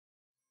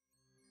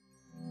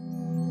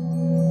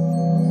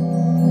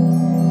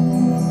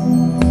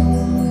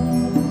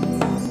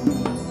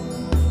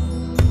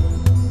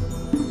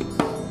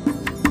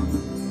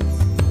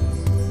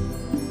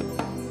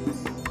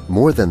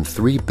more than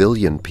 3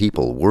 billion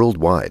people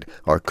worldwide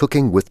are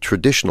cooking with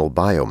traditional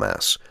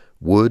biomass,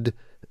 wood,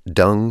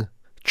 dung,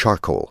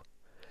 charcoal,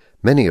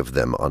 many of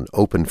them on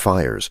open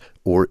fires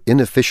or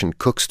inefficient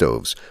cook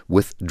stoves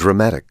with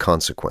dramatic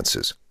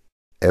consequences.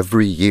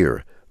 Every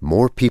year,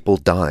 more people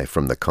die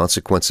from the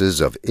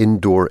consequences of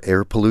indoor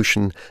air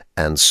pollution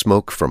and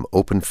smoke from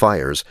open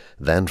fires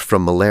than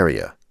from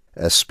malaria,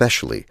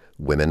 especially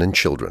women and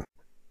children.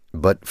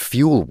 But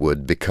fuel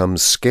wood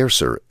becomes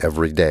scarcer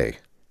every day.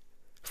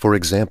 For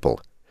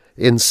example,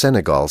 in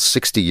Senegal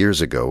 60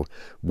 years ago,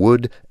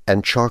 wood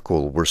and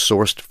charcoal were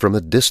sourced from a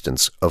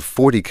distance of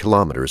 40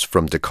 kilometers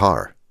from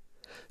Dakar.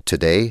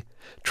 Today,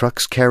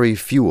 trucks carry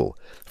fuel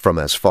from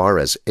as far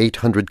as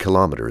 800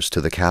 kilometers to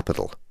the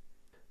capital.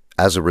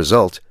 As a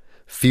result,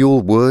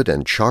 fuel wood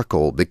and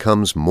charcoal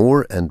becomes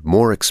more and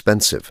more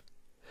expensive,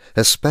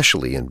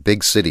 especially in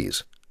big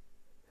cities.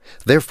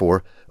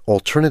 Therefore,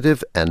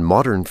 alternative and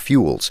modern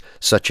fuels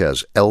such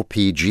as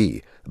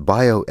LPG,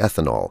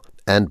 bioethanol,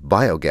 and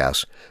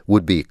biogas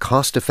would be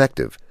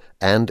cost-effective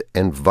and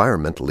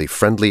environmentally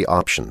friendly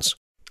options.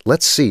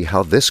 Let's see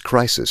how this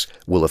crisis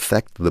will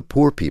affect the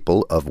poor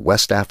people of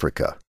West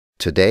Africa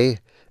today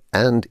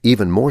and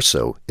even more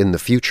so in the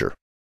future.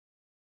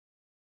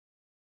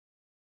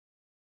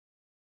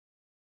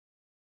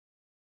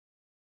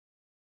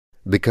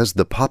 Because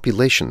the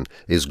population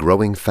is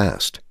growing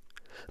fast,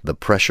 the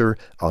pressure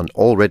on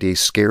already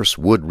scarce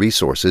wood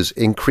resources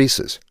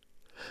increases.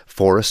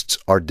 Forests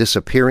are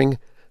disappearing,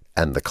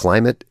 and the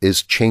climate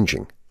is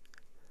changing.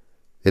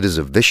 It is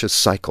a vicious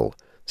cycle,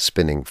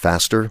 spinning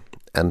faster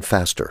and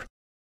faster.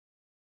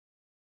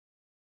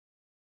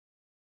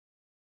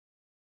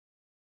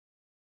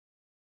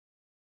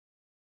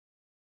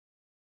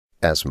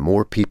 As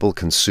more people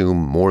consume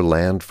more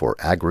land for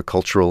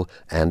agricultural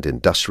and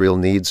industrial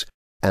needs,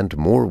 and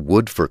more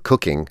wood for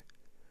cooking,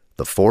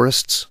 the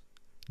forests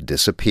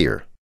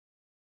disappear.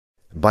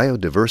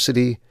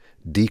 Biodiversity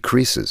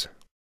decreases.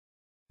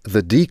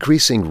 The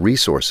decreasing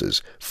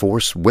resources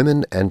force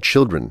women and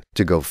children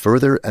to go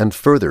further and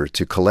further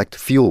to collect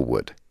fuel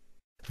wood.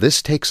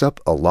 This takes up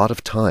a lot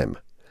of time,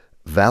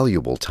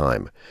 valuable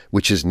time,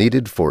 which is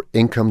needed for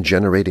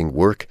income-generating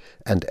work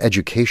and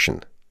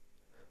education.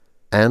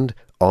 And,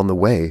 on the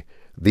way,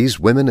 these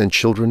women and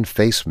children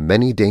face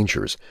many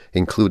dangers,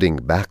 including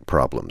back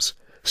problems,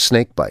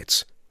 snake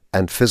bites,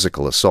 and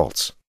physical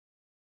assaults.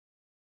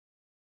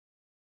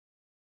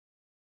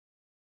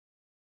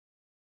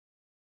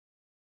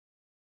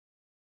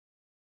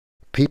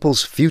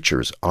 People's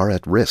futures are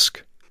at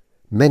risk.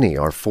 Many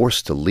are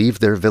forced to leave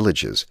their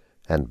villages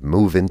and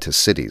move into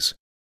cities.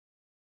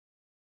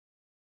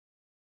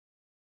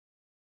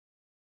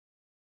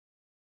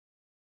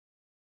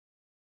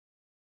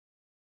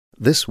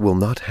 This will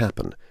not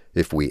happen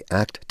if we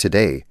act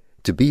today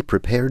to be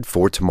prepared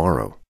for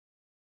tomorrow.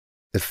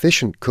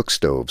 Efficient cook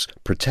stoves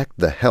protect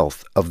the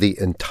health of the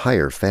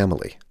entire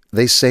family.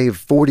 They save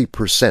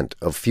 40%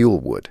 of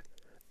fuel wood,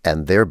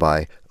 and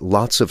thereby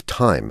lots of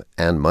time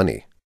and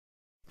money.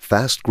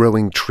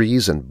 Fast-growing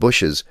trees and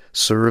bushes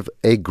serve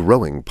a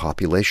growing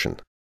population.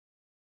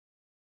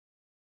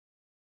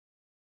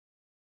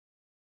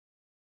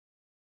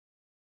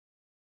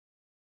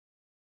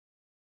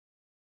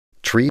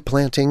 Tree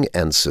planting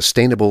and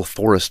sustainable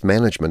forest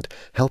management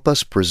help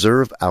us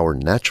preserve our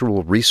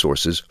natural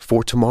resources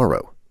for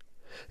tomorrow.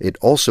 It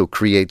also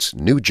creates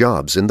new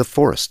jobs in the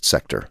forest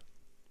sector.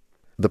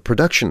 The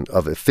production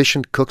of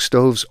efficient cook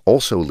stoves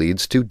also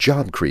leads to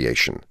job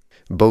creation.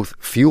 Both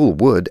fuel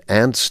wood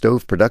and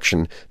stove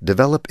production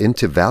develop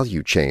into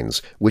value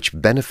chains which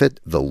benefit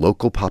the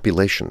local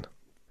population.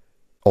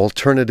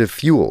 Alternative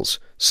fuels,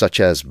 such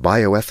as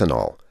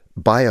bioethanol,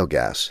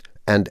 biogas,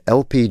 and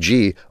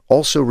LPG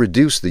also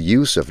reduce the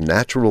use of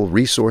natural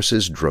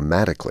resources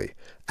dramatically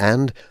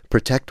and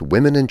protect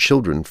women and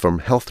children from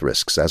health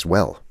risks as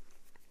well.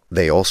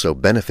 They also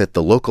benefit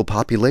the local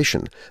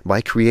population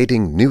by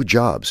creating new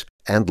jobs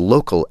and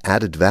local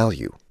added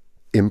value.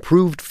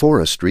 Improved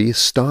forestry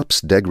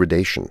stops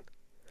degradation.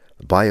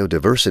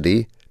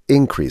 Biodiversity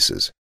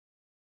increases.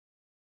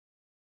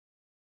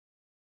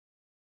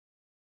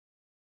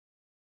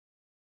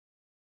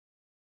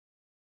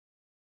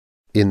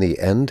 In the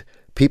end,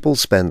 people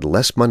spend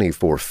less money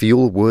for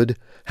fuel wood,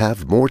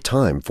 have more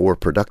time for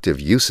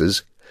productive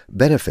uses,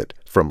 benefit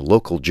from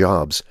local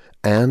jobs,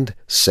 and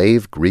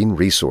save green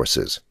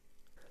resources.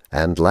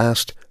 And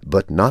last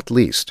but not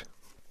least,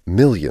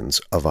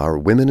 millions of our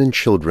women and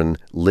children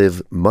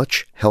live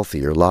much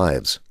healthier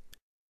lives.